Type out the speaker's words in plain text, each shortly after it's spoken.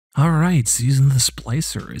Alright, Season of the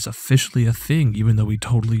Splicer is officially a thing, even though we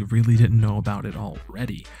totally really didn't know about it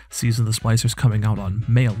already. Season of the Splicer is coming out on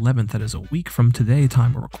May 11th, that is a week from today,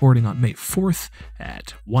 time we're recording on May 4th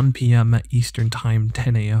at 1 p.m. Eastern Time,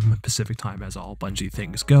 10 a.m. Pacific Time as all Bungie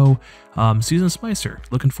things go. Season of Splicer,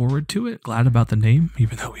 looking forward to it, glad about the name,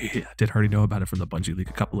 even though we did already know about it from the Bungie League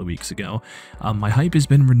a couple of weeks ago. My hype has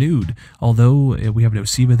been renewed, although we have no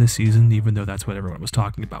Siva this season, even though that's what everyone was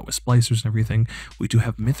talking about with Splicers and everything. We do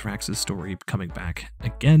have Mithrax's story coming back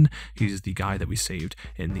again. He's the guy that we saved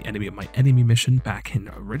in the Enemy of My Enemy mission back in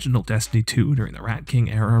original Destiny 2 during the Rat King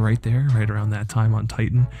era right there, right around that time on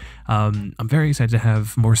Titan. I'm very excited to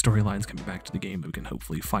have more storylines coming back to the game that we can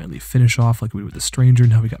hopefully finally finish off like we did with the Stranger.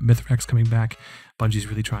 Now we got Mithrax coming back. Bungie's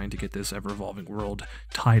really trying to get this ever-evolving world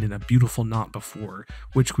tied in a beautiful knot before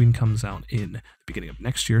Witch Queen comes out in the beginning of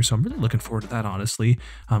next year, so I'm really looking forward to that, honestly.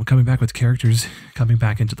 Coming back with characters coming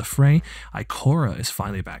back into the fray. Ikora is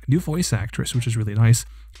finally back. New voice actress, which is really nice.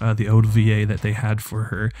 The old VA that they had for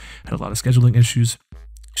her had a lot of scheduling issues.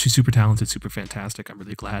 She's super talented, super fantastic. I'm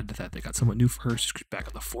really glad that they got someone new for her. She's back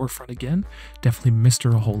on the forefront again. Definitely missed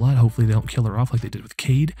her a whole lot. Hopefully they don't kill her off like they did with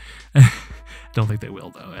Cade. Don't think they will,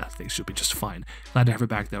 though. I think she'll be just fine. Glad to have her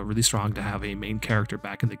back, though. Really strong to have a main character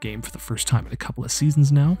back in the game for the first time in a couple of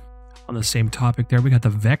seasons now. On the same topic there, we got the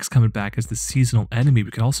Vex coming back as the seasonal enemy.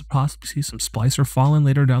 We could also possibly see some Splicer fallen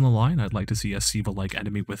later down the line. I'd like to see a Siva-like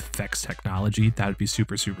enemy with Vex technology. That would be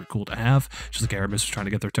super, super cool to have. Just like Aramis was trying to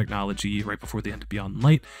get their technology right before the end of Beyond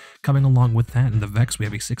Light. Coming along with that, in the Vex, we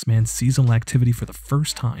have a 6-man seasonal activity for the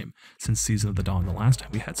first time since Season of the Dawn. The last time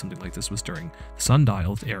we had something like this was during the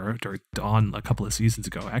Sundial era, during Dawn a couple of seasons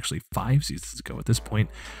ago. Actually, 5 seasons ago at this point.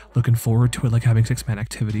 Looking forward to it, like having 6-man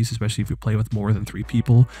activities, especially if you play with more than 3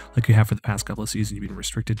 people. Like you have for the past couple of seasons, you've been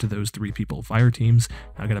restricted to those 3 people fire teams.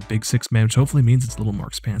 Now I got a big 6-man, which hopefully means it's a little more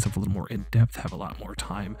expansive, a little more in-depth, have a lot more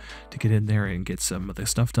time to get in there and get some of the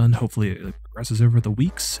stuff done. Hopefully it progresses over the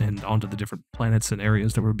weeks and onto the different planets and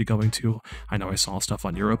areas that we'll be going to. I know I saw stuff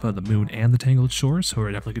on Europa, the Moon, and the Tangled Shores, so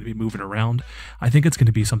we're definitely going to be moving around. I think it's going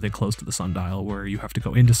to be something close to the Sundial, where you have to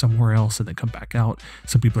go into somewhere else and then come back out.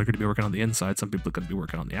 Some people are going to be working on the inside, some people are going to be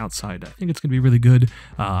working on the outside. I think it's going to be really good.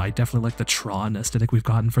 I definitely like the Tron aesthetic we've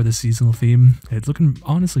gotten for this seasonal theme. It's looking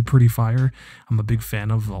honestly pretty fire. I'm a big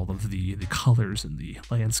fan of all of the colors and the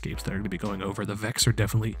landscapes that are going to be going over. The Vex are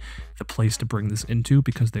definitely the place to bring this into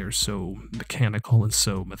because they're so mechanical and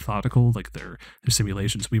so methodical. Like their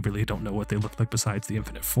simulations, we really don't know what they look like besides the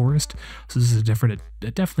Infinite Forest. So this is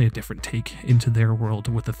definitely a different take into their world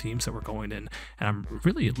with the themes that we're going in, and I'm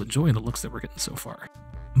really enjoying the looks that we're getting so far.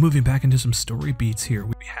 Moving back into some story beats here,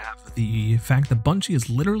 we have the fact that Bungie is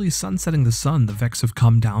literally sunsetting the sun. The Vex have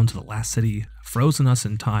come down to the last city, frozen us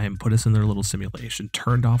in time, put us in their little simulation,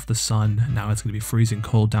 turned off the sun. Now it's going to be freezing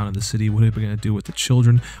cold down in the city. What are we going to do with the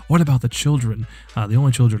children? What about the children? The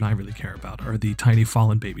only children I really care about are the tiny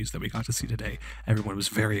fallen babies that we got to see today. Everyone was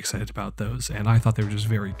very excited about those, and I thought they were just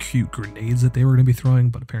very cute grenades that they were going to be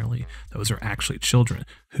throwing, but apparently those are actually children.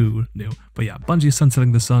 Who knew? But yeah, Bungie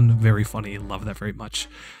sunsetting the sun, very funny, love that very much.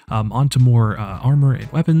 On to more armor and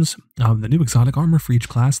weapons. The new exotic armor for each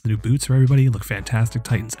class, the new boots for everybody look fantastic.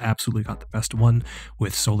 Titans absolutely got the best one,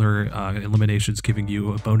 with solar eliminations giving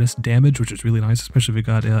you a bonus damage, which is really nice, especially if we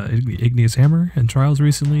got Igneous Hammer and Trials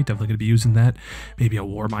recently. Definitely going to be using that. Maybe a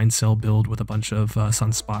Warmind Cell build with a bunch of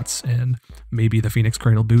sunspots and maybe the Phoenix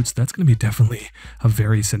Cradle boots. That's going to be definitely a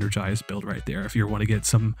very synergized build right there. If you want to get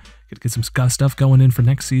some stuff going in for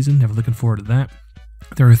next season, never looking forward to that.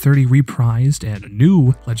 There are 30 reprised and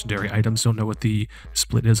new legendary items. Don't know what the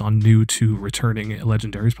split is on new to returning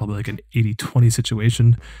legendaries. Probably like an 80-20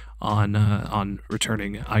 situation on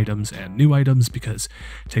returning items and new items, because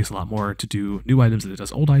it takes a lot more to do new items than it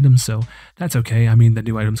does old items. So that's okay. I mean, the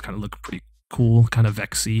new items kind of look pretty cool, kind of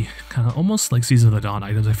Vexy, kind of almost like Season of the Dawn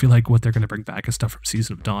items. I feel like what they're going to bring back is stuff from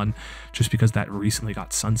Season of Dawn, just because that recently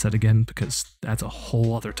got sunset again, because that's a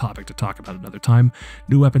whole other topic to talk about another time.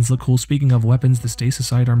 New weapons look cool. Speaking of weapons, the Stasis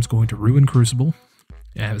sidearm is going to ruin Crucible,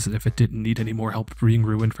 as if it didn't need any more help being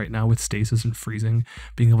ruined right now with stasis and freezing.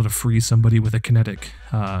 Being able to freeze somebody with a kinetic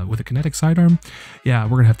sidearm, yeah,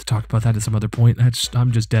 we're gonna have to talk about that at some other point.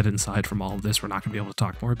 I'm just dead inside from all of this. We're not gonna be able to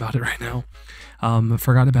talk more about it right now.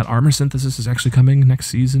 Forgot about armor synthesis is actually coming next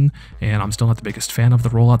season, and I'm still not the biggest fan of the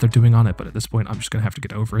rollout they're doing on it, but at this point I'm just gonna have to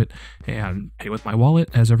get over it and pay with my wallet,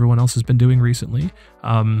 as everyone else has been doing recently.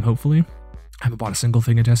 Hopefully. I haven't bought a single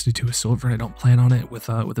thing in Destiny 2 with silver, and I don't plan on it with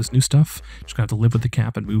this new stuff. Just gonna have to live with the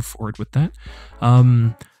cap and move forward with that.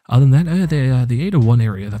 Other than that, the 801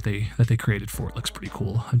 area that they created for it looks pretty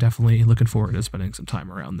cool. I'm definitely looking forward to spending some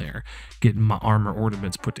time around there, getting my armor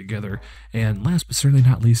ornaments put together. And last but certainly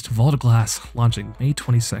not least, Vault of Glass launching May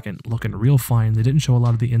 22nd, looking real fine. They didn't show a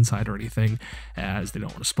lot of the inside or anything, as they don't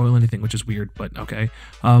want to spoil anything, which is weird, but okay.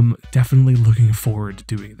 Definitely looking forward to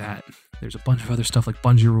doing that. There's a bunch of other stuff like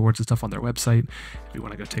Bungie rewards and stuff on their website. If you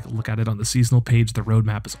want to go take a look at it on the seasonal page, the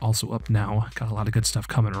roadmap is also up now. Got a lot of good stuff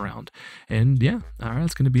coming around. And yeah, all right,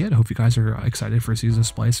 that's going to be it. I hope you guys are excited for Season of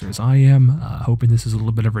Splicer as I am. Hoping this is a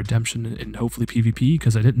little bit of redemption and hopefully PvP,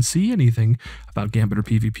 because I didn't see anything about Gambit or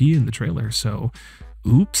PvP in the trailer. So,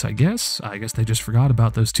 oops, I guess they just forgot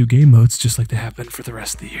about those 2 game modes just like they have been for the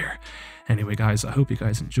rest of the year. Anyway, guys, I hope you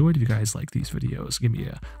guys enjoyed. If you guys like these videos, give me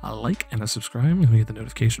a like and a subscribe. And get the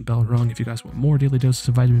notification bell rung if you guys want more daily doses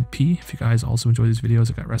of vitamin P. If you guys also enjoy these videos,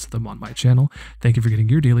 I got the rest of them on my channel. Thank you for getting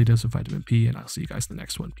your daily dose of vitamin P, and I'll see you guys in the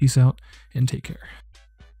next one. Peace out and take care.